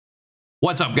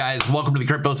What's up, guys? Welcome to the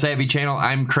Crypto Savvy channel.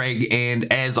 I'm Craig,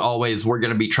 and as always, we're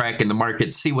going to be tracking the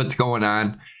market, see what's going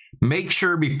on. Make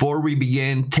sure before we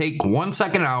begin, take 1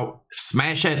 second out,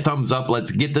 smash that thumbs up.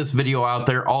 Let's get this video out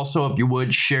there. Also, if you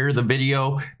would, share the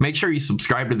video. Make sure you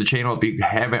subscribe to the channel if you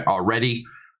haven't already.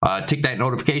 Tick that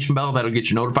notification bell. That'll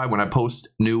get you notified when I post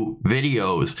new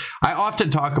videos. I often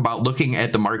talk about looking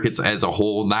at the markets as a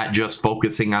whole, not just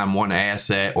focusing on one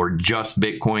asset or just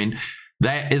Bitcoin.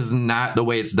 That is not the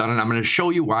way it's done, and I'm going to show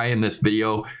you why in this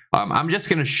video. I'm just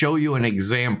going to show you an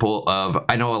example of,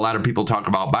 I know a lot of people talk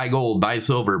about buy gold, buy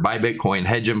silver, buy Bitcoin,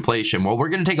 hedge inflation. Well, we're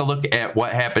going to take a look at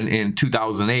what happened in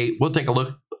 2008. We'll take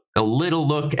a little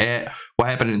look at what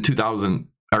happened in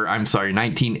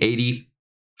 1980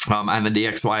 on the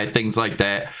DXY, things like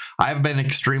that. I've been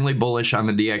extremely bullish on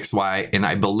the DXY, and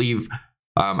I believe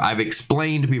I've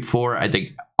explained before, I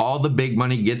think all the big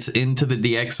money gets into the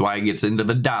DXY, gets into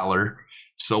the dollar.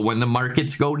 So when the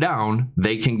markets go down,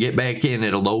 they can get back in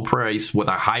at a low price with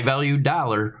a high value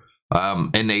dollar.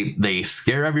 And they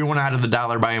scare everyone out of the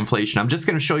dollar by inflation. I'm just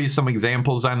going to show you some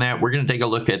examples on that. We're going to take a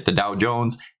look at the Dow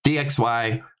Jones,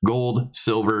 DXY, gold,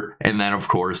 silver, and then of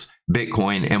course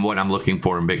Bitcoin and what I'm looking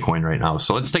for in Bitcoin right now.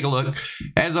 So let's take a look.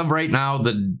 As of right now,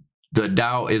 the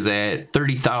Dow is at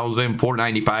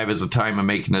 30,495 as the time of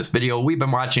making this video. We've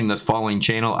been watching this falling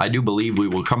channel. I do believe we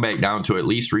will come back down to at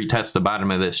least retest the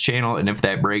bottom of this channel, and if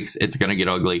that breaks, it's going to get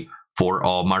ugly for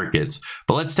all markets.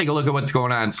 But let's take a look at what's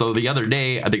going on. So the other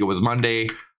day, I think it was Monday,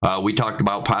 we talked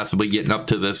about possibly getting up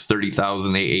to this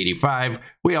 30,885.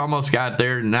 We almost got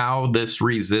there. Now this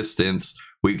resistance,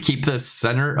 we keep the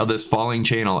center of this falling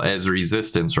channel as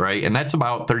resistance, right? And that's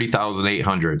about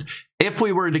 30,800. If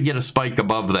we were to get a spike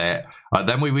above that,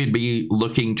 then we would be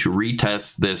looking to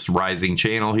retest this rising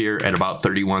channel here at about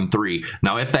 31.3.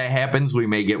 Now, if that happens, we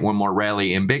may get one more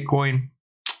rally in Bitcoin,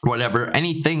 whatever.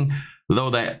 Anything,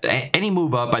 though, that any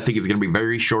move up, I think is going to be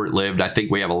very short-lived. I think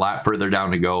we have a lot further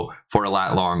down to go for a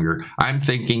lot longer. I'm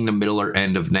thinking the middle or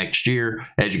end of next year.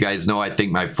 As you guys know, I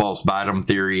think my false bottom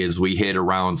theory is we hit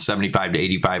around 75 to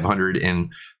 8,500 in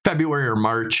February or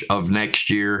March of next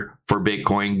year for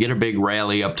Bitcoin, get a big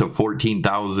rally up to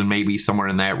 14,000, maybe somewhere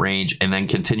in that range, and then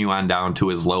continue on down to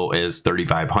as low as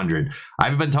 3,500.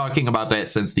 I've been talking about that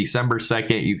since December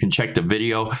 2nd. You can check the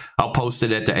video. I'll post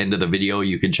it at the end of the video.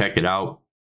 You can check it out.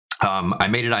 I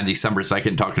made it on December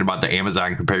 2nd talking about the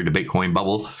Amazon compared to Bitcoin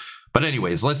bubble. But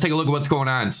anyways, let's take a look at what's going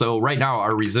on. So right now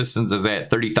our resistance is at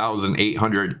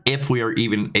 30,800 if we are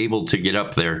even able to get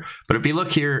up there. But if you look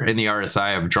here in the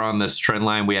RSI, I've drawn this trend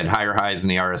line. We had higher highs in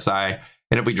the RSI.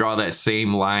 And if we draw that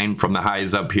same line from the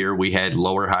highs up here, we had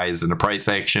lower highs in the price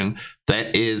action.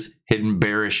 That is hidden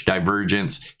bearish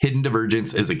divergence. Hidden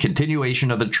divergence is a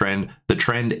continuation of the trend. The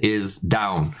trend is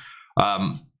down.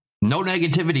 No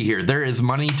negativity here. There is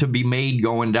money to be made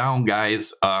going down,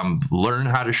 guys. Learn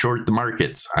how to short the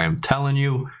markets. I'm telling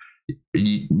you,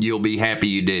 you'll be happy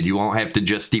you did. You won't have to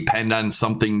just depend on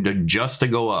something just to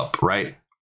go up, right?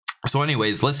 So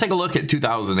anyways, let's take a look at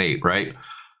 2008, right?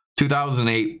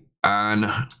 2008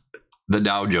 on the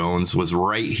Dow Jones was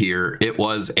right here. It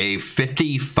was a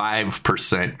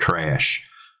 55% crash,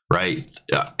 right?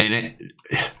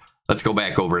 Let's go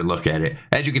back over and look at it.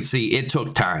 As you can see, it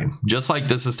took time. Just like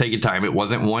this is taking time. It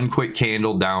wasn't one quick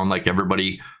candle down like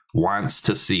everybody wants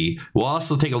to see. We'll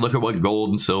also take a look at what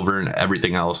gold and silver and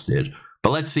everything else did.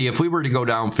 But let's see, if we were to go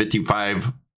down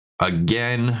 55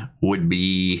 again, would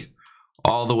be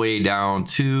all the way down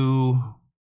to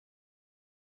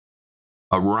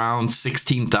around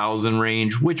 16,000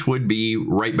 range, which would be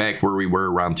right back where we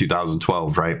were around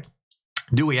 2012, right?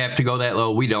 Do we have to go that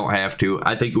low? We don't have to.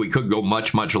 I think we could go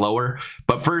much, much lower.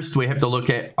 But first, we have to look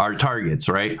at our targets,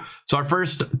 right? So our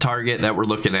first target that we're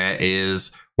looking at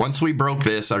is, once we broke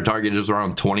this, our target is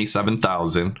around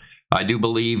 27,000. I do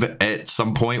believe at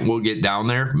some point we'll get down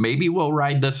there. Maybe we'll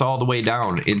ride this all the way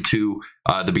down into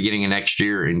the beginning of next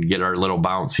year and get our little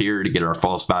bounce here to get our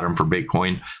false bottom for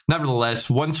Bitcoin. Nevertheless,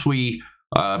 once we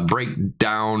break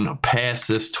down past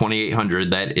this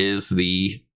 2,800, that is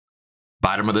the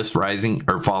bottom of this rising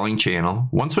or falling channel.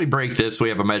 Once we break this, we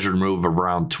have a measured move of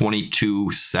around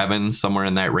 22.7, somewhere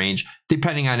in that range,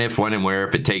 depending on if, when, and where.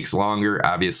 If it takes longer,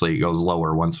 obviously it goes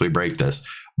lower once we break this.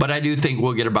 But I do think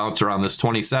we'll get a bounce around this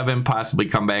 27, possibly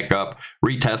come back up,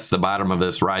 retest the bottom of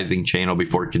this rising channel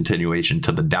before continuation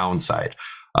to the downside.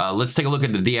 Let's take a look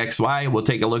at the DXY. We'll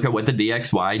take a look at what the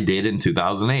DXY did in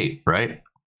 2008, right?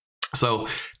 So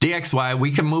DXY, we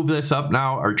can move this up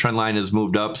now. Our trend line has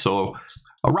moved up. So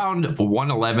around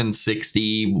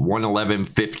 111.60,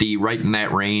 111.50, right in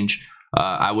that range.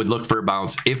 I would look for a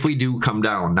bounce if we do come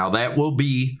down. Now that will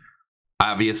be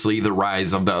obviously the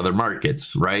rise of the other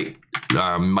markets, right?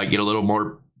 Might get a little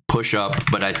more push up,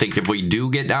 but I think if we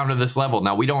do get down to this level,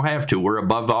 now we don't have to, we're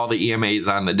above all the EMAs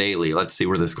on the daily. Let's see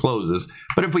where this closes.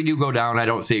 But if we do go down, I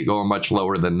don't see it going much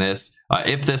lower than this.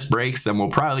 If this breaks, then we'll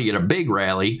probably get a big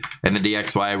rally and the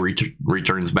DXY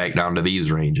returns back down to these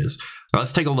ranges. Now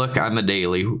let's take a look on the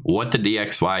daily, what the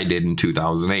DXY did in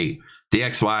 2008.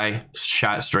 DXY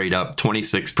shot straight up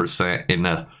 26% in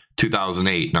the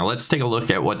 2008. Now let's take a look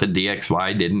at what the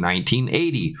DXY did in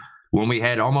 1980. When we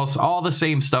had almost all the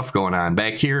same stuff going on.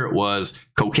 Back here it was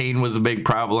cocaine was a big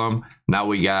problem. Now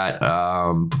we got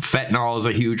fentanyl is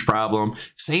a huge problem.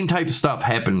 Same type of stuff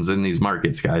happens in these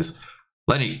markets, guys.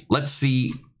 Let's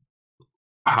see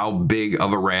how big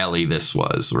of a rally this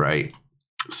was, right?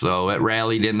 So it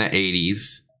rallied in the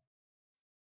 80s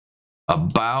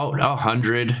about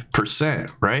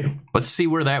 100%, right? Let's see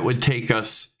where that would take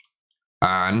us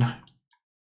on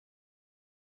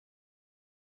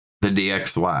the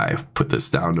DXY. Put this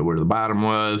down to where the bottom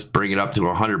was, bring it up to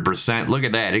 100%. Look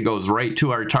at that. It goes right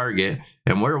to our target.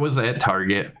 And where was that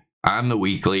target on the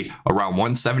weekly? Around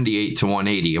 178 to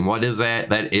 180. And what is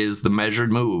that? That is the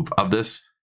measured move of this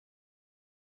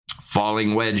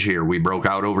falling wedge here. We broke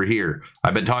out over here.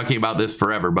 I've been talking about this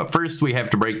forever, but first we have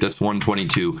to break this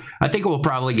 122. I think we'll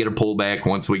probably get a pullback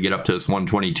once we get up to this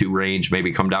 122 range,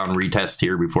 maybe come down and retest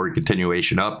here before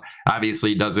continuation up.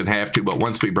 Obviously it doesn't have to, but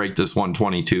once we break this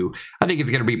 122, I think it's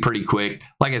going to be pretty quick.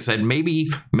 Like I said, maybe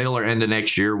middle or end of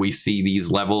next year we see these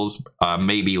levels,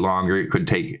 maybe longer. It could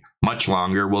take much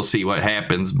longer. We'll see what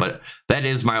happens, but that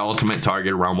is my ultimate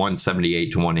target, around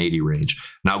 178 to 180 range.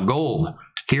 Now gold.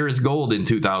 Here is gold in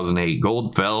 2008.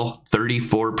 Gold fell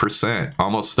 34%,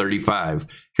 almost 35.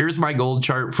 Here's my gold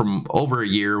chart from over a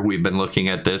year. We've been looking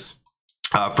at this.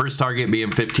 First target being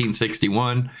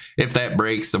 1561. If that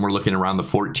breaks, then we're looking around the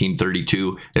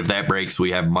 1432. If that breaks,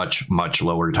 we have much, much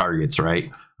lower targets,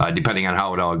 right? Depending on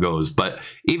how it all goes. But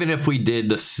even if we did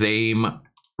the same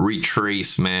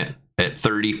retracement at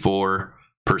 34%,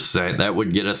 that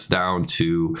would get us down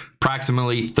to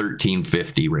approximately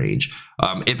 1350 range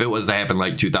if it was to happen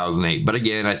like 2008. But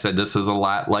again, I said this is a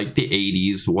lot like the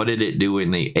 80s. What did it do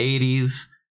in the 80s?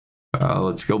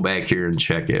 Let's go back here and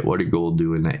check it. What did gold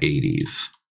do in the 80s?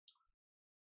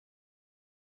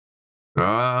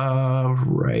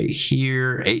 Right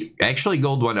here. Actually,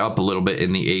 gold went up a little bit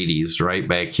in the 80s, right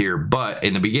back here. But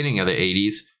in the beginning of the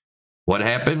 80s, what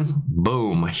happened?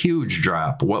 Boom, huge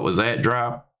drop. What was that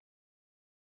drop?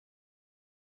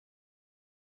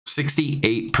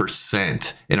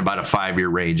 68% in about a 5-year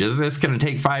range. Is this going to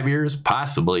take 5 years?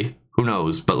 Possibly. Who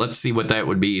knows? But let's see what that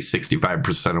would be.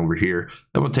 65% over here.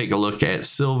 Then we'll take a look at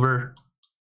silver.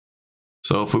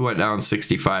 So if we went down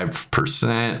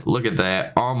 65%, look at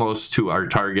that, almost to our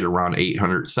target around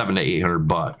 700 to 800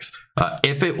 bucks.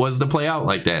 If it was to play out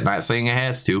like that, not saying it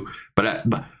has to, but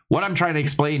what I'm trying to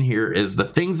explain here is the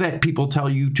things that people tell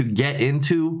you to get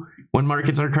into when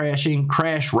markets are crashing,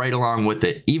 crash right along with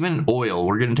it. Even oil,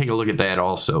 we're going to take a look at that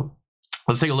also.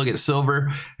 Let's take a look at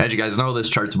silver. As you guys know, this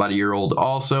chart's about a year old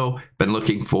also. Been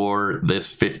looking for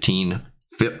this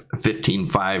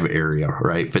 15.5 area,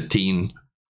 right?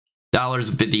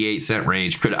 $15.58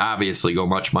 range. Could obviously go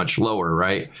much, much lower,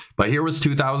 right? But here was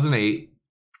 2008.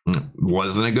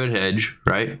 Wasn't a good hedge,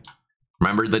 right?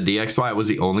 Remember, the DXY was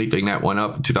the only thing that went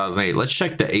up in 2008. Let's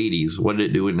check the 80s. What did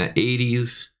it do in the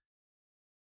 80s?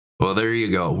 Well, there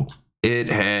you go. It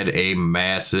had a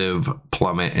massive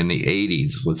plummet in the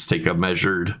 80s. Let's take a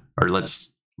measured, or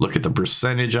let's look at the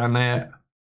percentage on that.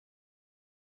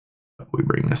 We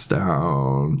bring this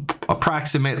down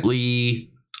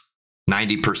approximately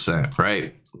 90%,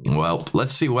 right? Well,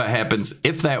 let's see what happens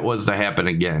if that was to happen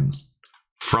again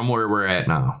from where we're at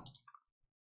now.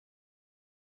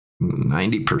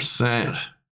 90%.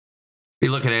 Be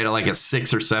looking at it like a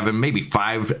 6 or 7, maybe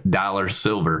 $5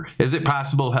 silver. Is it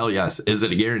possible? Hell yes. Is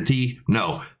it a guarantee?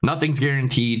 No, nothing's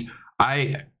guaranteed.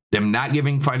 I am not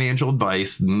giving financial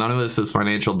advice. None of this is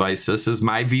financial advice. This is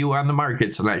my view on the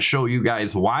markets, and I show you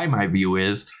guys why my view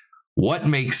is, what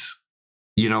makes,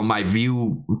 you know, my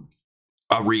view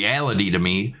a reality to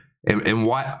me, and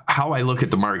how I look at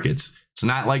the markets. It's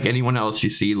not like anyone else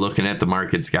you see looking at the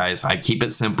markets, guys. I keep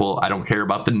it simple. I don't care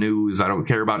about the news. I don't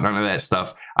care about none of that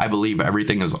stuff. I believe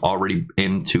everything is already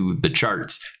into the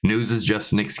charts. News is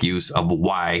just an excuse of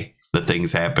why the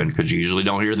things happen, because you usually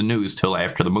don't hear the news till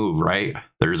after the move, right?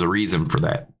 There's a reason for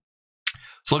that.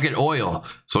 Let's look at oil.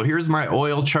 So here's my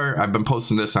oil chart. I've been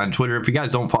posting this on Twitter. If you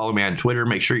guys don't follow me on Twitter,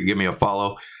 make sure you give me a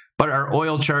follow. But our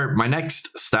oil chart, my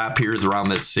next stop here is around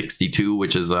this 62,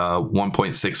 which is a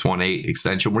 1.618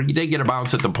 extension, where you did get a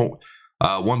bounce at the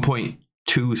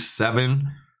 1.27.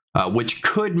 which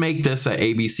could make this an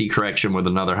ABC correction with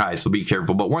another high. So be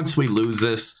careful. But once we lose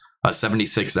this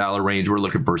 $76 range, we're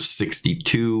looking for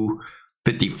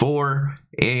 62.54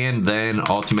 and then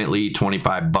ultimately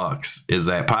 25 bucks. Is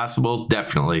that possible?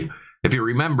 Definitely. If you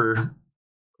remember,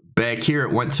 back here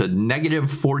it went to negative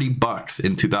 40 bucks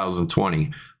in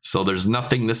 2020. So there's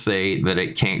nothing to say that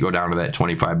it can't go down to that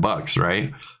 25 bucks,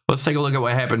 right? Let's take a look at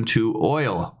what happened to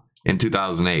oil in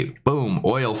 2008. Boom,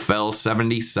 oil fell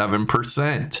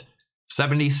 77%.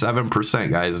 77%,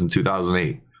 guys, in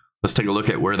 2008. Let's take a look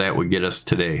at where that would get us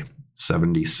today.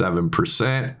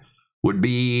 77% would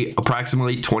be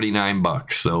approximately 29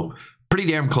 bucks. So pretty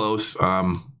damn close.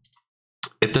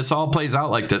 If this all plays out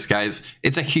like this, guys,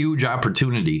 it's a huge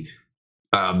opportunity.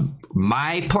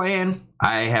 My plan,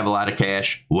 I have a lot of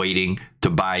cash waiting to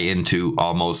buy into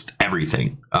almost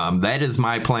everything. That is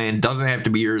my plan. Doesn't have to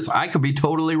be yours. I could be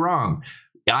totally wrong.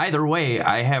 Either way,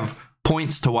 I have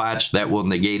points to watch that will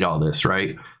negate all this,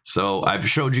 right? So I've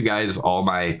showed you guys all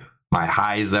my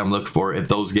highs that I'm looking for. If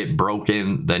those get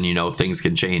broken, then, you know, things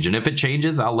can change. And if it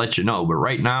changes, I'll let you know. But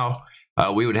right now,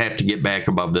 we would have to get back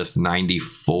above this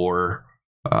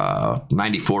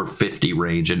 94.50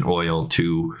 range in oil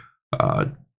to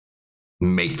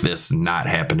make this not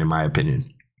happen, in my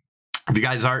opinion. If you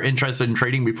guys are interested in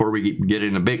trading before we get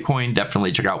into Bitcoin,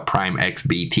 definitely check out Prime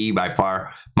XBT, by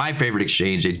far my favorite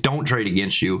exchange. They don't trade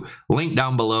against you. Link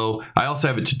down below. I also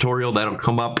have a tutorial that'll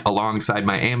come up alongside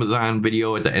my Amazon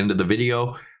video at the end of the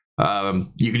video.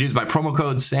 You can use my promo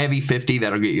code SAVVY50.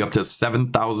 That'll get you up to a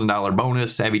 $7,000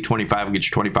 bonus. SAVVY25 will get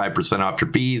you 25% off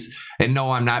your fees. And no,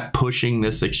 I'm not pushing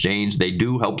this exchange. They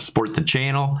do help support the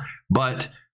channel, but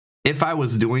if I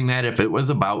was doing that, if it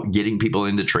was about getting people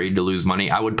into trade to lose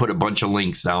money, I would put a bunch of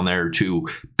links down there to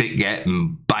BitGet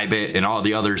and Bybit and all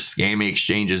the other scammy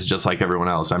exchanges just like everyone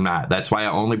else. I'm not. That's why I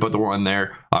only put the one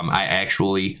there. I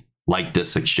actually like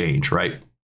this exchange, right?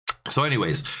 So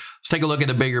anyways, let's take a look at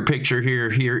the bigger picture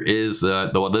here. Here is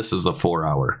well, this is a 4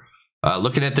 hour.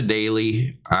 Looking at the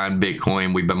daily on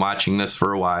Bitcoin, we've been watching this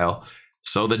for a while.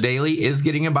 So the daily is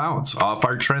getting a bounce off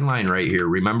our trend line right here.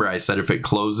 Remember, I said if it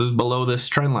closes below this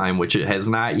trend line, which it has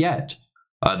not yet,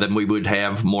 then we would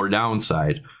have more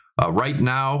downside. Right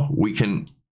now, we can,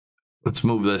 let's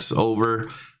move this over.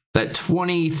 That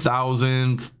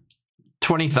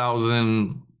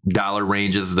 $20,000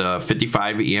 range is the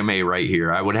 55 EMA right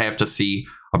here. I would have to see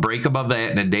a break above that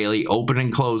and a daily open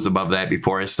and close above that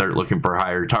before I start looking for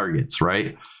higher targets,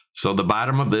 right? So the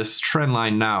bottom of this trend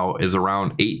line now is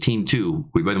around 18.2.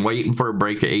 We've been waiting for a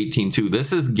break at 18.2.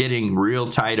 This is getting real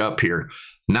tied up here.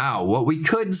 Now, what we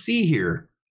could see here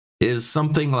is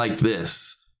something like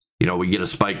this. You know, we get a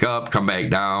spike up, come back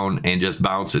down, and just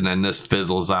bounce, and then this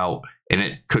fizzles out, and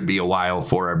it could be a while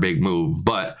for our big move.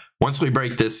 But once we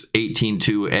break this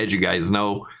 18.2, as you guys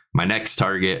know, my next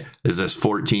target is this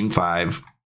 14.5,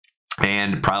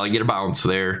 and probably get a bounce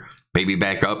there. Maybe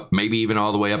back up, maybe even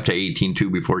all the way up to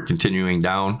 18.2 before continuing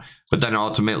down. But then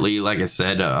ultimately, like I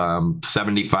said,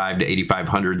 75 to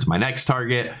 8,500 is my next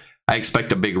target. I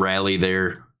expect a big rally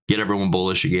there, get everyone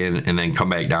bullish again, and then come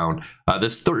back down.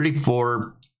 This $34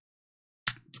 to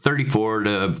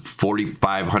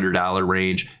 $4,500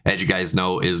 range, as you guys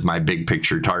know, is my big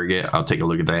picture target. I'll take a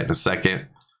look at that in a second.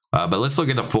 But let's look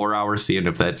at the 4 hour, seeing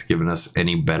if that's giving us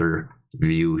any better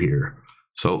view here.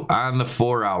 So on the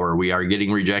 4 hour, we are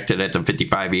getting rejected at the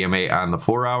 55 EMA on the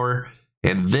 4 hour.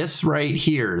 And this right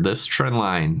here, this trend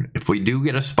line, if we do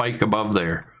get a spike above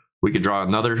there, we could draw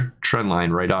another trend line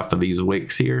right off of these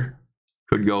wicks here.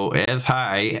 Could go as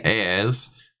high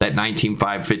as that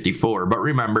 19,554. But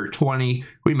remember, 20,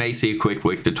 we may see a quick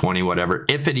wick to 20, whatever,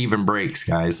 if it even breaks,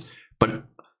 guys. But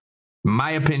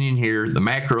my opinion here, the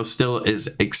macro still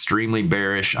is extremely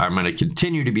bearish. I'm going to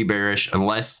continue to be bearish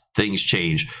unless things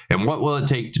change. And what will it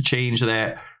take to change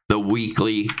that? The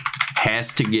weekly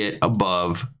has to get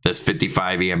above this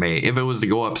 55 EMA. If it was to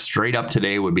go up straight up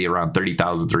today, it would be around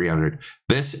 30,300.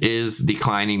 This is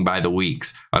declining by the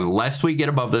weeks. Unless we get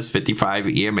above this 55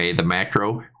 EMA, the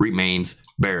macro remains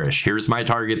bearish. Here's my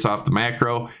targets off the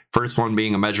macro. First one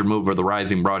being a measured move of the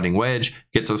rising broadening wedge,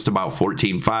 gets us to about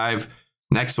 14.5.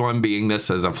 Next one being this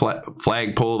as a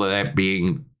flag pull, that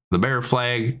being the bear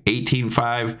flag,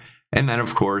 18.5. And then,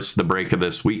 of course, the break of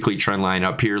this weekly trend line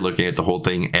up here, looking at the whole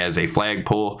thing as a flag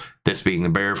pull, this being the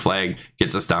bear flag,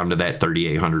 gets us down to that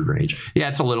 3,800 range. Yeah,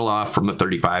 it's a little off from the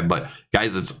 35, but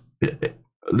guys,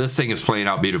 this thing is playing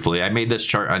out beautifully. I made this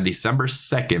chart on December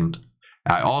 2nd.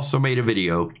 I also made a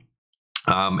video.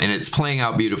 And it's playing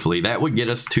out beautifully. That would get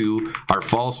us to our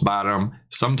false bottom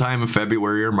sometime in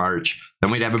February or March. Then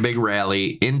we'd have a big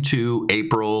rally into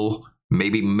April,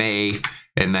 maybe May,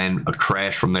 and then a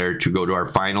crash from there to go to our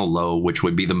final low, which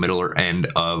would be the middle or end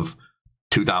of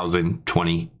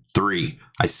 2023.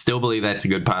 I still believe that's a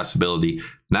good possibility.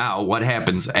 Now, what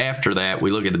happens after that?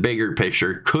 We look at the bigger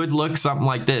picture. Could look something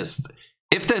like this.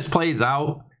 If this plays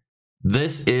out,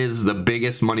 this is the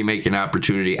biggest money-making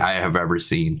opportunity I have ever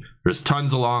seen. There's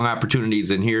tons of long opportunities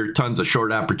in here, tons of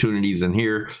short opportunities in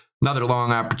here, another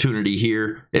long opportunity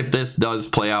here. If this does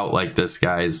play out like this,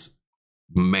 guys,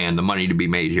 man, the money to be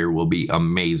made here will be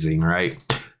amazing, right?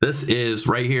 This is,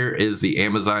 right here is the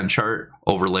Amazon chart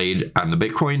overlaid on the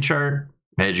Bitcoin chart.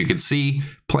 As you can see,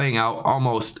 playing out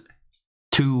almost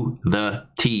to the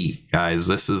T, guys.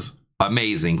 This is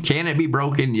amazing. Can it be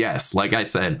broken? Yes. Like I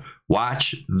said,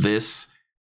 watch this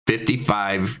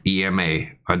 55 EMA.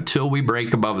 Until we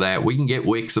break above that, we can get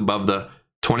wicks above the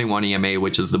 21 EMA,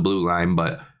 which is the blue line.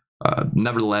 But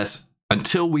nevertheless,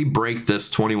 until we break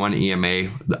this 21 EMA,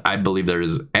 I believe there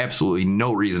is absolutely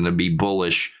no reason to be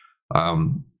bullish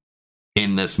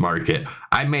in this market.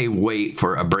 I may wait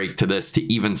for a break to this to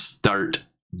even start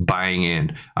buying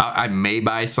in. I may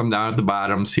buy some down at the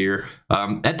bottoms here.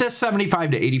 At this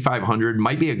 75 to 8,500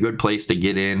 might be a good place to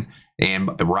get in and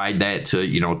ride that to,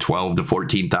 you know, 12 to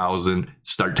 14,000.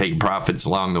 Start taking profits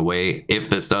along the way if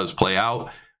this does play out,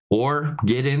 or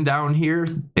get in down here.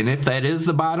 And if that is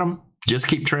the bottom, just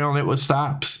keep trailing it with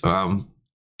stops.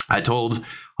 I told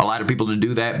a lot of people to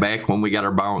do that back when we got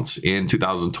our bounce in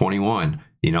 2021.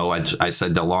 You know, I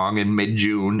said to long in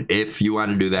mid-June. If you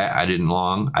want to do that, I didn't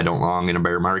long. I don't long in a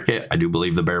bear market. I do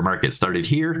believe the bear market started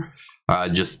here.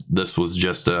 This was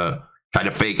just a kind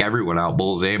of fake everyone out,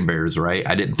 bulls and bears, right?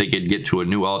 I didn't think it'd get to a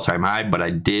new all-time high, but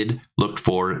I did look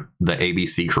for the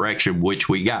ABC correction, which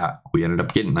we got. We ended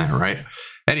up getting that, right?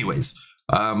 Anyways,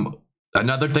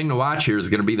 another thing to watch here is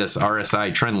going to be this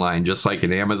RSI trend line. Just like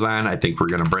in Amazon, I think we're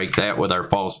going to break that with our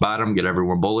false bottom, get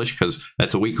everyone bullish, because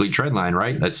that's a weekly trend line,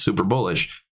 right? That's super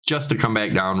bullish. Just to come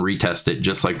back down, retest it,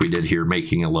 just like we did here,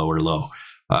 making a lower low.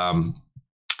 And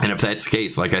if that's the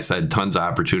case, like I said, tons of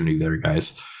opportunity there,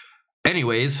 guys.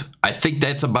 Anyways, I think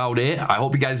that's about it. I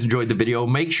hope you guys enjoyed the video.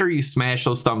 Make sure you smash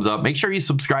those thumbs up. Make sure you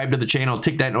subscribe to the channel.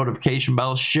 Tick that notification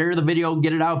bell. Share the video.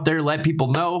 Get it out there. Let people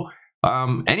know.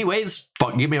 Anyways,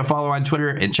 give me a follow on Twitter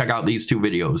and check out these two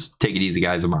videos. Take it easy,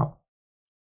 guys. I'm out.